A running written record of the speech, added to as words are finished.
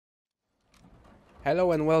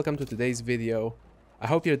Hello and welcome to today's video. I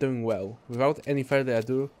hope you're doing well. Without any further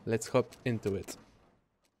ado, let's hop into it.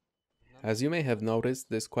 As you may have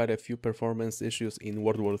noticed, there's quite a few performance issues in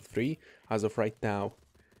World War III as of right now.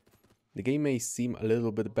 The game may seem a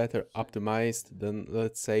little bit better optimized than,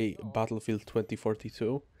 let's say, Battlefield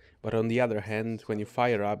 2042, but on the other hand, when you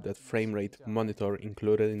fire up that frame rate monitor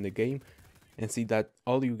included in the game and see that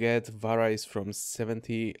all you get varies from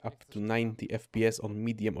 70 up to 90 FPS on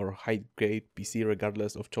medium or high grade PC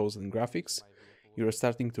regardless of chosen graphics, you're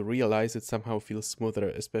starting to realize it somehow feels smoother,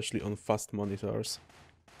 especially on fast monitors.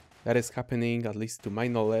 That is happening, at least to my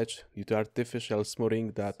knowledge, due to artificial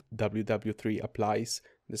smoothing that WW3 applies,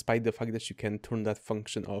 despite the fact that you can turn that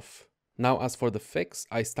function off. Now as for the fix,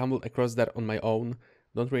 I stumbled across that on my own,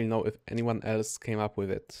 don't really know if anyone else came up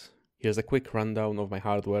with it. Here's a quick rundown of my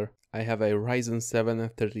hardware. I have a Ryzen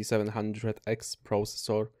 7 3700X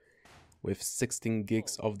processor with 16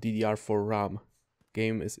 gigs of DDR4 RAM.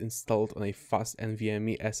 Game is installed on a fast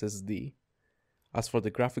NVMe SSD. As for the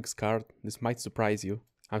graphics card, this might surprise you.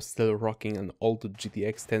 I'm still rocking an old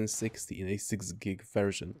GTX 1060 in a 6 gig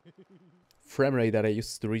version. Frame rate that I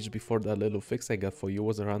used to reach before that little fix I got for you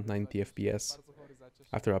was around 90 FPS.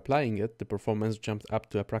 After applying it, the performance jumped up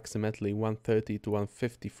to approximately 130 to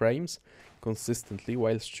 150 frames consistently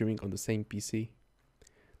while streaming on the same PC.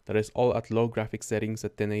 That is all at low graphics settings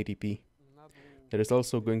at 1080p. There is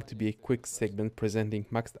also going to be a quick segment presenting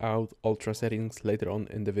maxed out ultra settings later on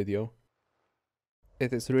in the video.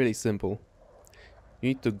 It is really simple. You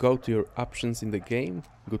need to go to your options in the game,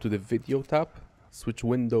 go to the video tab, switch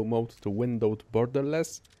window mode to windowed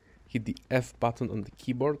borderless, hit the F button on the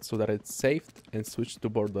keyboard so that it's saved and switch to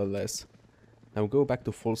borderless. Now go back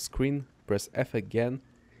to full screen, press F again,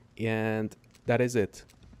 and that is it.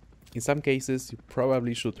 In some cases you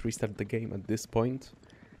probably should restart the game at this point,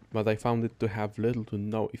 but I found it to have little to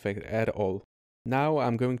no effect at all. Now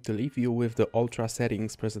I'm going to leave you with the ultra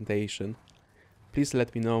settings presentation. Please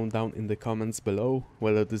let me know down in the comments below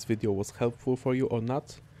whether this video was helpful for you or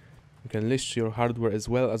not. You can list your hardware as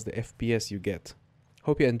well as the FPS you get.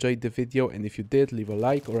 Hope you enjoyed the video, and if you did, leave a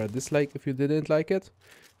like or a dislike if you didn't like it.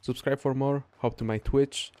 Subscribe for more, hop to my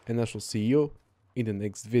Twitch, and I shall see you in the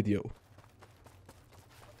next video.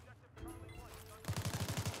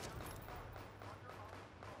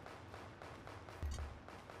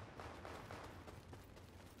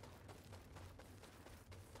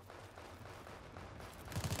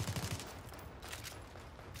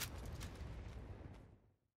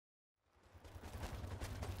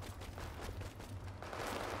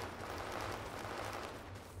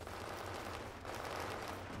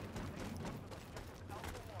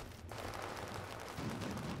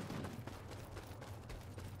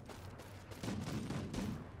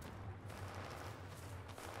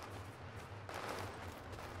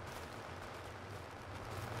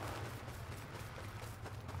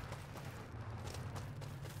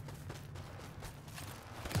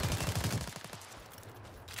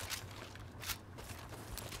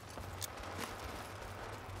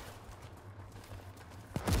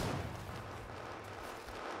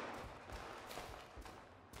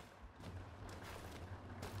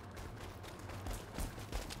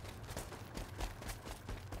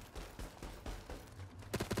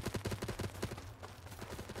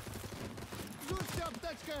 Rzućcie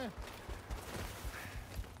apteczkę!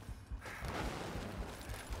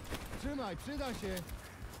 Trzymaj, przyda się!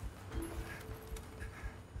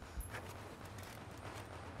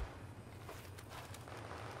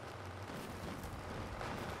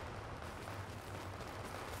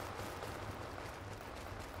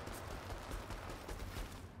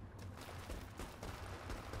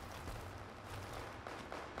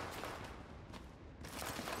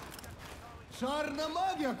 Czarna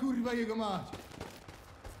magia, kurwa jego mać!